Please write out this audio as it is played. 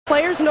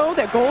Players know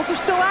that goals are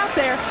still out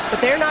there, but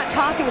they're not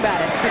talking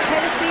about it. For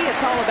Tennessee, it's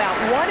all about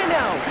 1-0.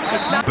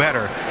 It's not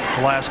better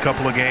the last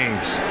couple of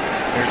games.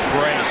 There's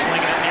Bray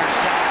slinging it near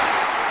side.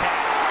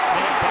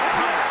 Made by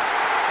Hunter.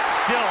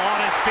 Still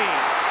on his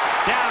feet.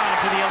 Down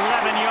to the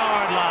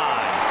 11-yard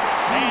line.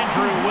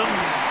 Andrew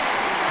Williams.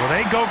 Well,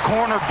 they go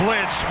corner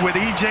blitz with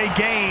E.J.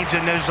 Gaines,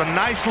 and there's a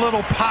nice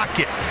little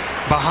pocket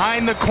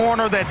behind the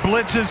corner that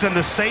blitzes and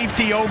the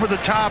safety over the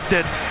top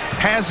that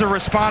has the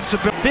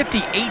responsibility.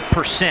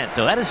 58%,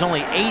 though. That is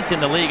only 8th in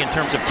the league in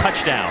terms of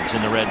touchdowns in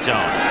the red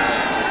zone.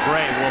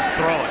 Bray will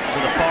throw it to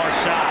the far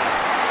side.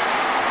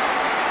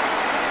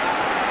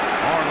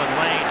 Marlon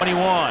Lane,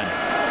 21.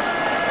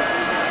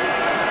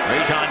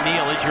 Rajon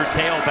Neal is your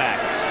tailback.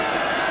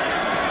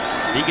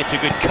 He gets a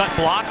good cut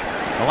block,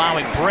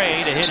 allowing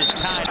Bray to hit his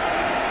time.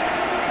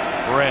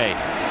 Bray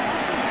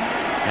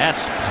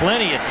has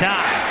plenty of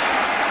time.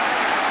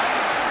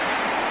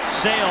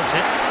 Sails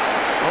it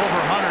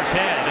over Hunter's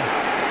head.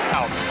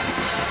 Out.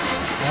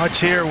 Watch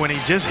here when he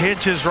just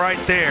hitches right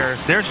there.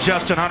 There's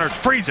Justin Hunter.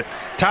 Freeze it.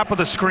 Top of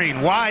the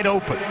screen. Wide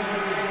open.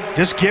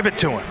 Just give it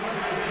to him.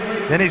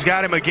 Then he's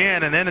got him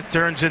again, and then it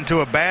turns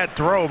into a bad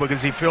throw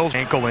because he feels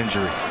ankle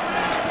injury.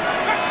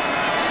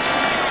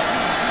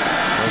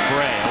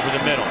 Bray over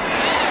the middle.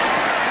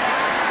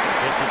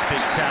 This is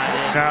big tight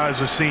end. Now as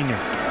a senior.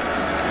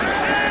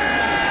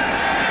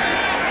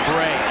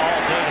 Bray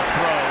all day to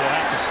throw. Will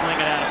have to sling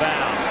it out of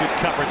bounds. Good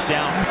coverage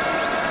down.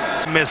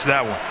 Missed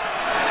that one.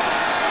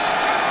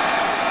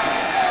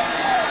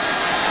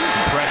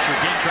 Pressure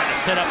again, trying to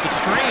set up the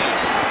screen.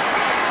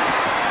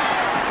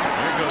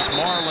 There goes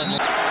Marlon.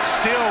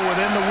 Still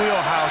within the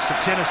wheelhouse of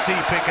Tennessee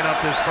picking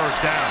up this first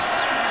down.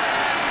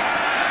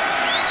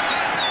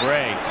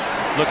 Bray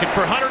looking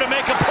for Hunter to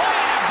make a play.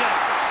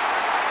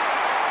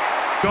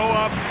 Go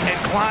up and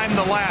climb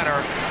the ladder,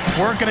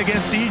 working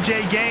against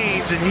E.J.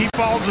 Gaines, and he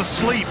falls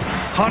asleep.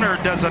 Hunter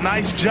does a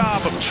nice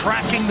job of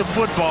tracking the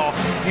football.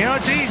 You know,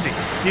 it's easy.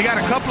 You got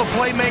a couple of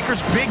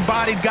playmakers,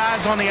 big-bodied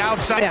guys on the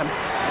outside.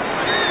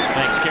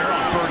 Thanks, Carroll,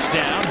 on first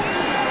down.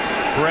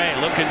 Bray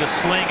looking to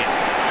sling it.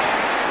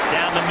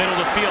 Down the middle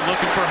of the field,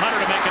 looking for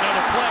Hunter to make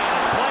another play.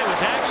 And his play was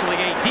actually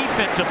a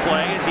defensive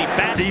play as he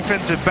backed.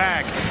 Defensive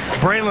back.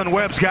 Braylon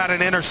Webb's got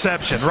an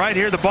interception. Right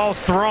here, the ball's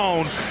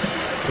thrown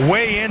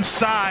way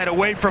inside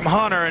away from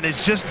Hunter, and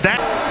it's just that.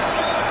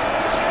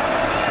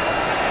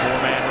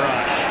 Four-man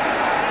rush.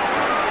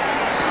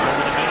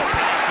 Over the middle,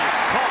 pass is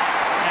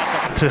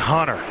caught at the... to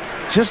Hunter.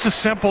 Just a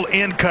simple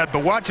in cut,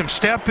 but watch him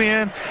step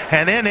in,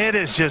 and then it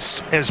is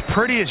just as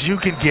pretty as you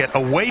can get.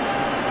 Away. Bray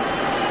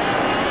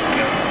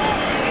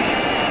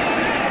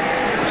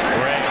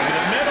over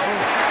the middle.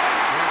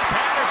 Here's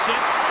Patterson.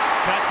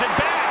 Cuts it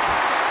back.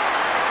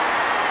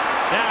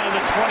 Down to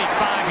the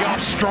 25-yard.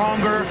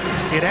 Stronger.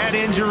 It had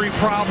injury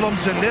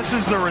problems, and this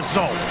is the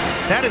result.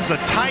 That is a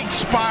tight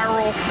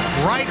spiral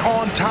right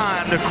on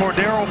time to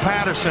Cordero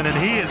Patterson, and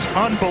he is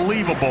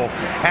unbelievable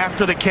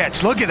after the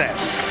catch. Look at that.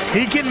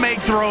 He can make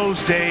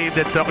throws, Dave,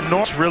 that the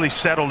North really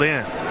settled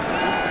in.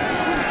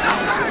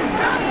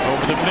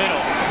 Over the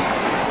middle.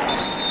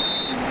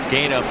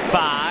 Gain of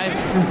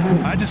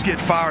 5. I just get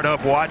fired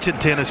up watching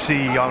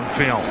Tennessee on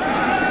film.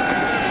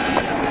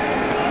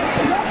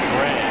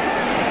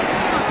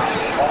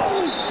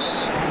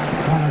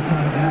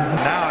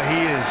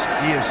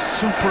 He is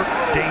super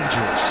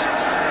dangerous.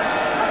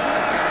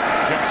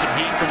 Got some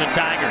heat from the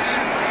Tigers.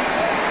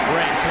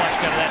 Bray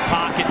flushed out of that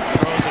pocket,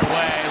 throws it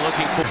away,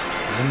 looking for.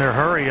 In their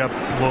hurry-up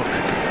look.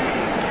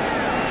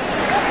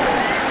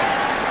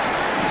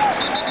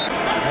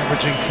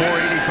 Averaging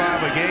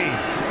 .485 a game.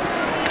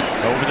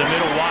 Over the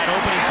middle, wide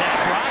open is Zach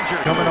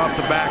Rogers. Coming off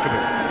the back of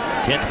it.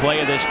 10th play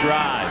of this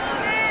drive.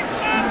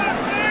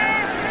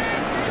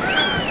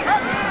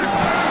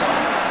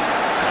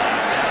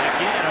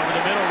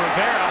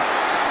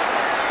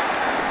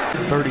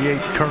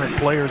 38 current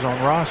players on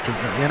roster,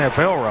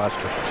 NFL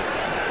roster.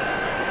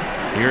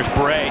 Here's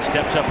Bray,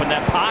 steps up in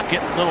that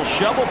pocket, little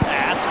shovel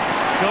pass,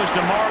 goes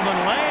to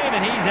Marlon Lane,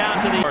 and he's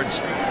out to the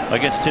yards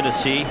against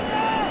Tennessee.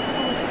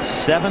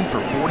 7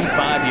 for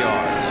 45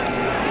 yards.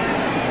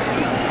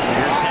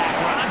 Here's Zach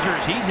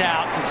Rogers, he's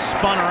out and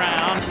spun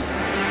around.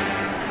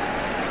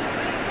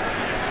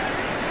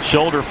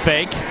 Shoulder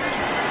fake.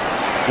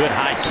 Good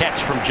high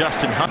catch from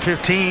Justin Hunt.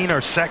 15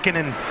 or 2nd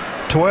and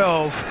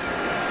 12.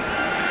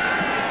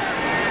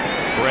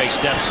 Bray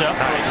steps up.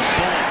 Nice.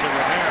 Bullet to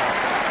Rivera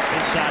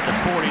inside the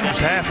 40.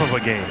 Half of a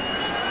game.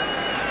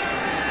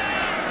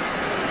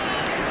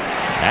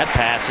 That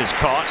pass is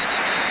caught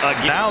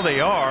again. Now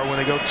they are when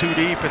they go too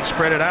deep and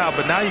spread it out,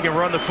 but now you can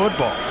run the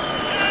football.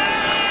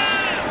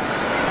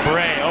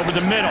 Bray over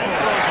the middle.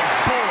 Throws a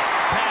bullet.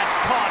 Pass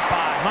caught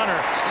by Hunter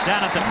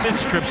down at the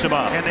fence, trips him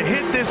up. And they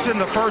hit this in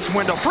the first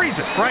window. Freeze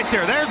it right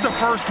there. There's the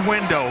first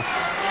window.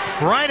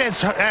 Right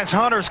as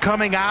Hunter's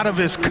coming out of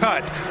his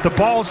cut, the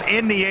ball's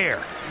in the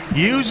air.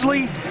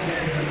 Usually,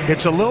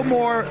 it's a little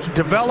more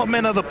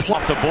development of the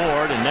play. Off the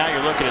board, and now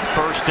you're looking at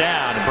first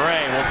down.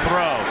 Bray will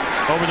throw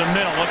over the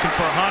middle, looking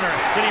for Hunter.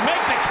 Did he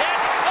make the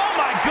catch? Oh,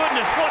 my goodness.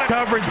 goodness, what a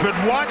coverage, but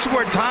watch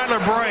where Tyler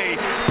Bray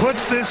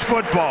puts this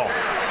football.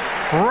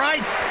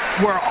 Right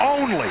where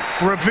only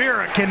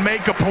Rivera can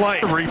make a play.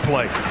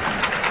 Replay.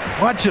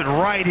 Watch it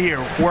right here,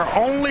 where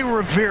only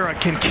Rivera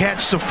can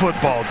catch the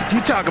football.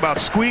 You talk about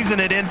squeezing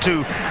it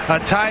into a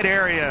tight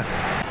area,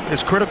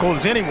 as critical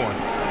as anyone,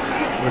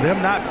 with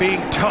them not being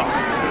tough. A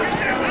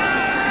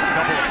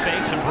couple of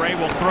fakes, and Bray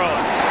will throw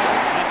it.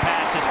 That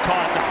pass is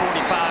caught at the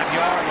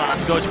 45-yard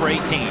line. Goes for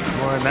 18.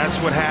 Well, and that's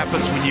what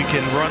happens when you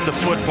can run the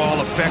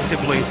football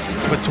effectively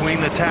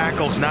between the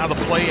tackles. Now the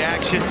play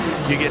action,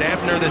 you get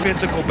Ebner, the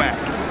physical back.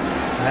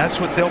 And that's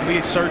what they'll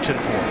be searching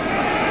for.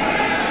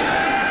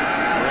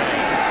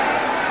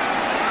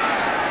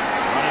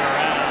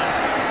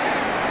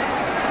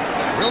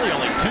 Really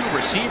only two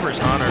receivers.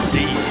 Hunter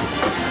deep,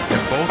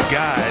 and both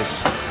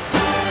guys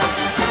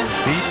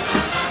deep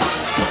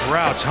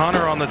routes.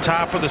 Hunter on the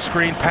top of the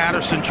screen,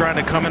 Patterson trying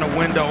to come in a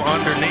window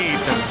underneath,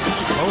 and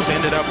both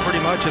ended up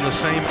pretty much in the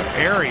same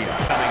area.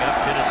 Coming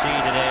up, Tennessee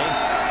today,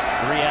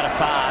 3 out of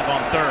 5 on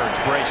thirds.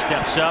 Bray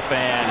steps up,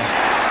 and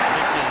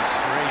this is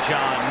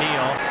Rajon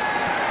Neal.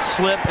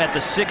 Slip at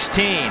the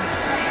 16.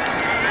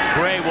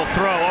 Bray will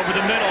throw over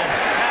the middle.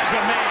 Has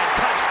a man.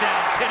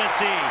 Touchdown,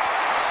 Tennessee.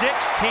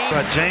 16.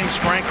 James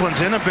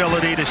Franklin's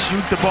inability to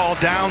shoot the ball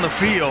down the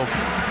field,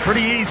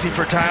 pretty easy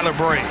for Tyler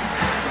Bray.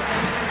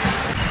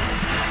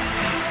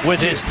 With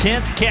his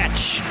 10th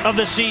catch of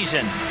the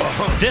season,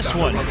 this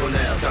one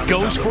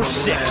goes for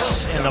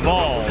 6, and the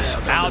ball's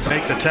out.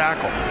 Make the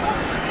tackle.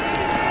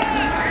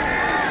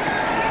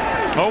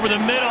 Over the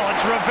middle,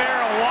 it's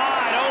Rivera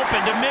wide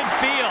open to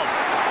midfield.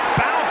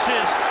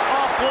 Bounces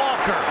off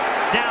Walker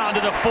down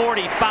to the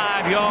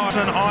 45-yard.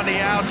 On the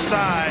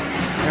outside,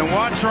 and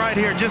watch right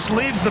here, just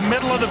leaves the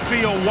middle of the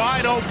field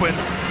wide open,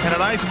 and a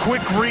nice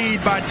quick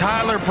read by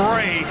Tyler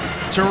Bray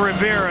to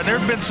Rivera. There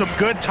have been some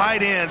good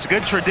tight ends,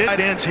 good tight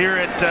ends here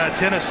at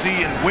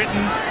Tennessee, and Witten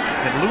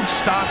and Luke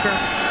Stocker.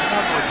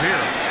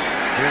 Rivera.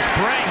 Here's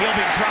Bray. He'll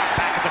be dropped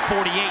back at the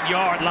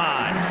 48-yard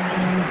line.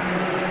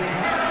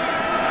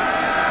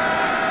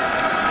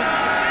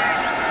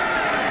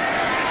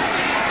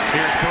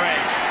 Here's Bray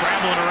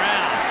scrambling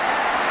around.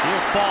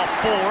 He'll fall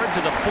forward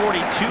to the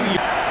 42.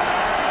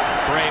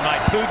 Bray might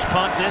pooch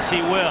punt this.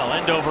 He will.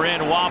 End over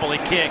end wobbly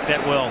kick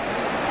that will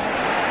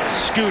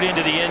scoot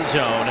into the end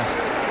zone.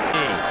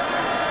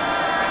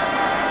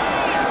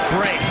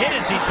 Bray hit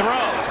as he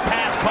throws.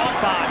 Pass caught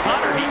by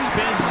Hunter. He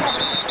spins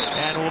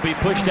and will be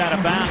pushed out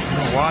of bounds.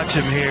 Watch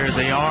him here.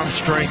 The arm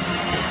strength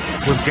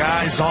with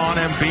guys on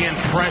him being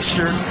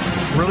pressured.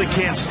 Really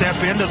can't step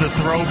into the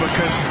throw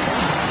because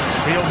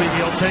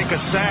he'll take a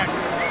sack.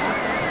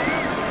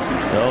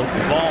 So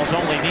the balls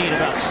only need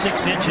about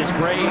 6 inches.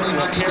 Bray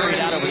will carry it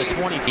out over the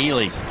 20.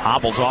 Ely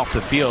hobbles off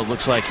the field.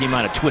 Looks like he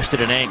might have twisted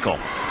an ankle.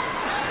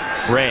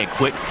 Bray,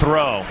 quick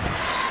throw.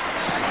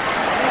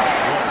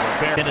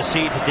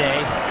 Tennessee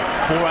today,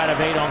 4 out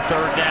of 8 on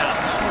third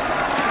downs.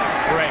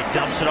 Bray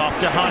dumps it off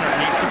to Hunter.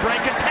 Needs to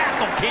break a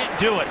tackle. Can't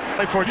do it.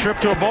 For a trip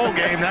to a bowl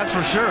game, that's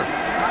for sure.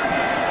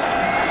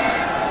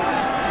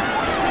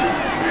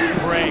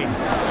 Bray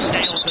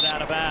sails it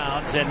out of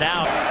bounds, and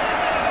now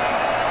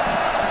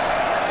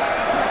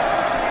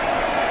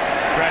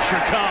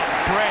pressure comes.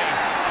 Bray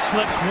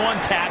slips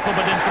one tackle,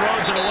 but then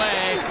throws it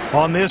away.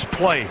 On this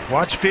play,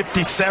 watch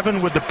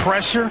 57 with the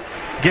pressure,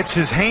 gets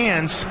his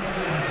hands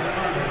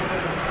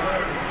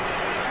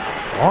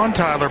on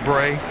Tyler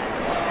Bray.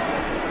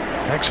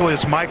 Actually,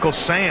 it's Michael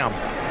Sam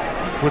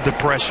with the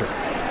pressure.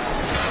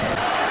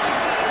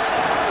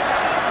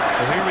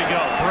 Well, here we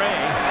go. Bray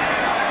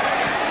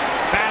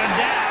batted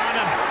down.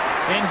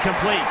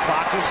 Incomplete.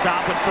 Clock will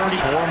stop at 30.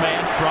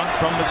 4-man front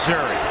from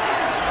Missouri.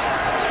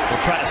 We'll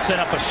try to set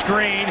up a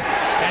screen,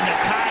 and the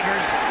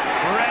Tigers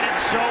read it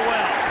so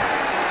well.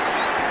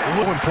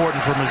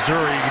 Important for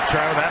Missouri. You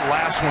try that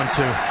last one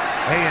to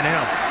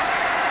A&M.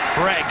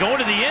 Bray going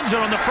to the end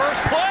zone on the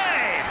first play.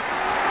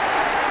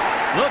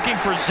 Looking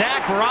for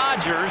Zach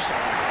Rogers.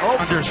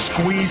 Under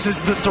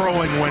squeezes the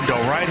throwing window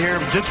right here.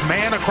 Just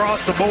man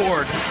across the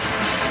board.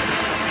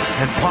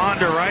 And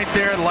Ponder right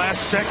there,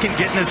 last second,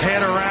 getting his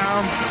head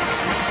around.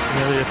 You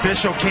know, the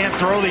official can't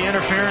throw the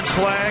interference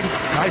flag.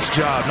 Nice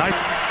job. Nice.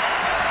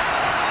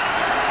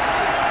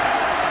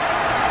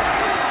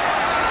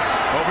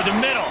 Over the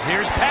middle,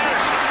 here's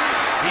Patterson.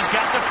 He's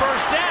got the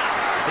first down.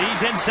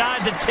 He's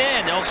inside the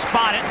 10. They'll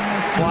spot it.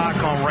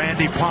 Block on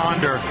Randy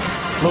Ponder.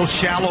 Little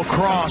shallow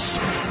cross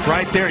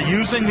right there,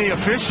 using the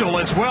official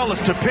as well as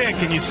to pick.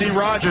 And you see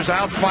Rogers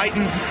out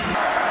fighting.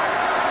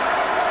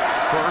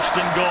 First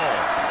and goal.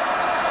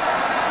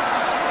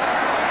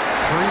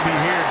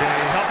 Freebie here,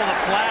 Dave. A couple of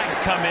flags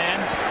come in.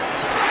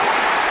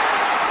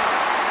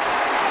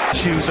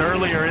 Issues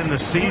earlier in the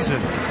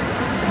season.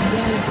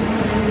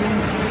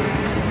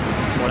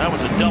 Well, that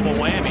was a double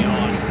whammy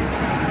on.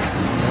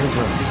 There's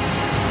a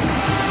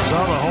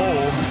Saba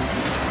hold.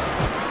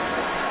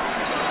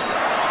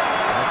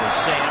 Michael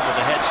Sam with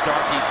a head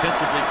start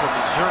defensively for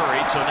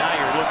Missouri. So now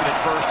you're looking at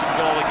first and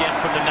goal again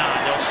from the 9.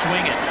 They'll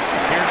swing it.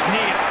 Here's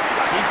Neal.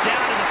 He's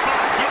down to the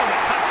 5. Give him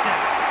a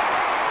touchdown.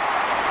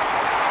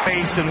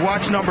 And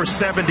watch number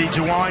 70,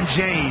 Juwan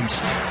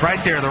James,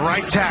 right there, the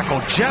right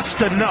tackle,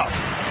 just enough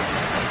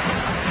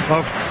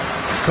of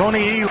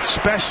Coney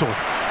special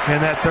in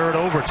that third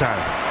overtime.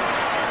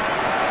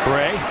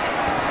 Bray,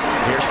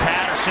 here's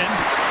Patterson.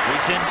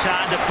 He's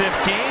inside the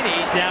 15.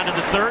 He's down to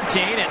the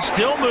 13 and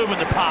still moving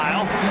the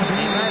pile.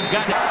 He might have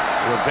gotten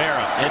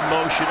Rivera in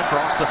motion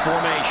across the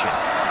formation.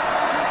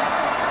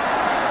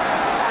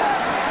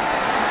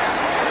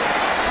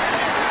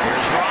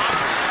 Here's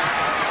Rodgers.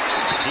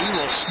 He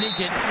will sneak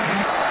it.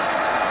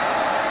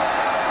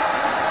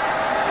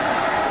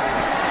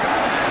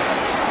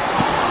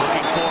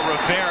 Looking for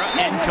Rivera.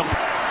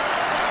 Incomplete.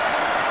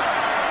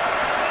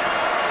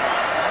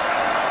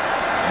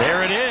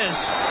 There it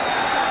is.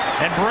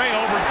 And Bray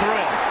overthrew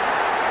him.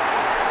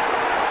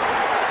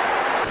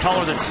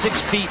 Taller than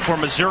 6 feet for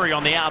Missouri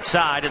on the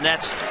outside, and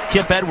that's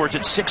Kip Edwards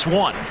at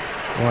 6'1". Boy,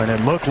 and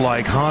it looked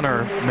like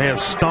Hunter may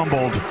have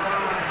stumbled.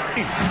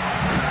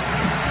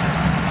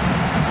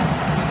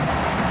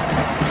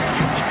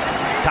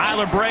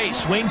 Tyler Bray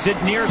swings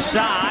it near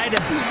side.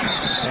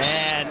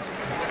 And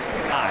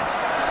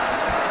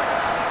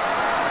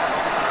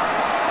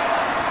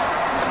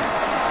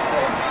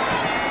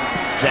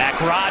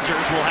Zach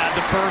Rodgers will have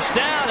the first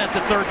down at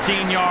the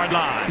 13-yard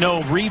line.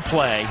 No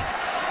replay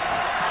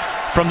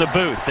from the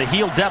booth. The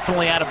heel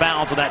definitely out of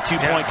bounds with that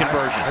two-point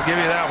conversion. I'll give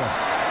you that one.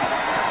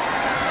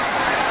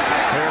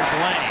 There's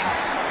Lane.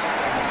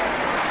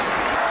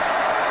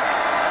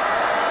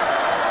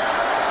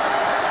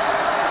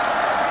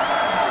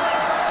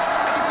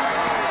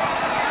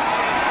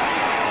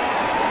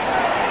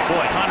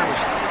 Boy, Hunter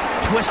was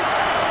twisted.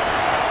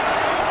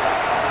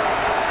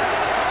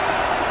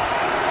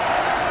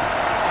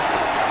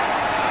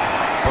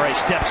 Bray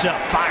steps up,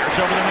 fires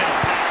over the middle,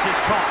 pass is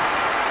caught.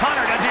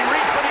 Hunter, does he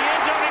reach for the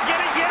end zone and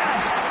get it?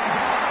 Yes!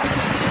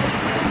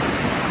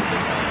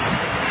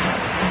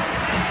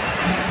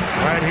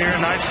 Right here,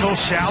 nice little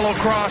shallow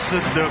cross.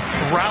 The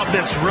route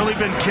that's really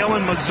been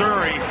killing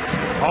Missouri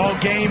all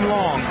game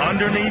long.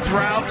 Underneath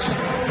routes,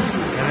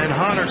 and then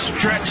Hunter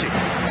stretching.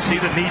 See,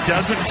 the knee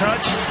doesn't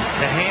touch.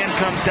 The hand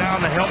comes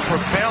down to help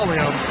propel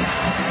him.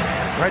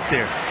 Right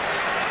there.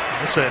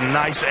 That's a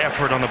nice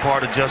effort on the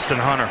part of Justin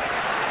Hunter.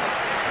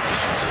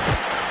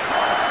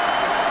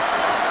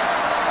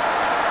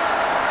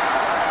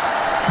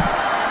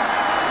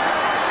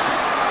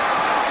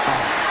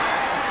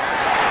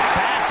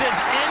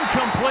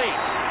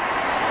 Incomplete.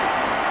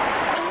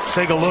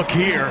 Take a look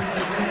here.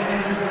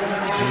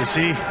 You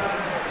see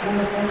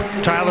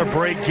Tyler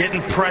Bray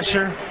getting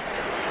pressure.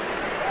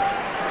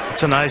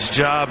 It's a nice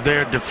job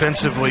there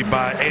defensively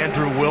by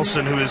Andrew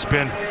Wilson, who has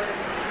been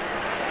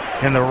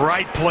in the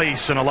right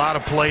place in a lot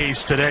of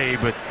plays today.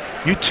 But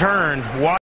you turn, watch.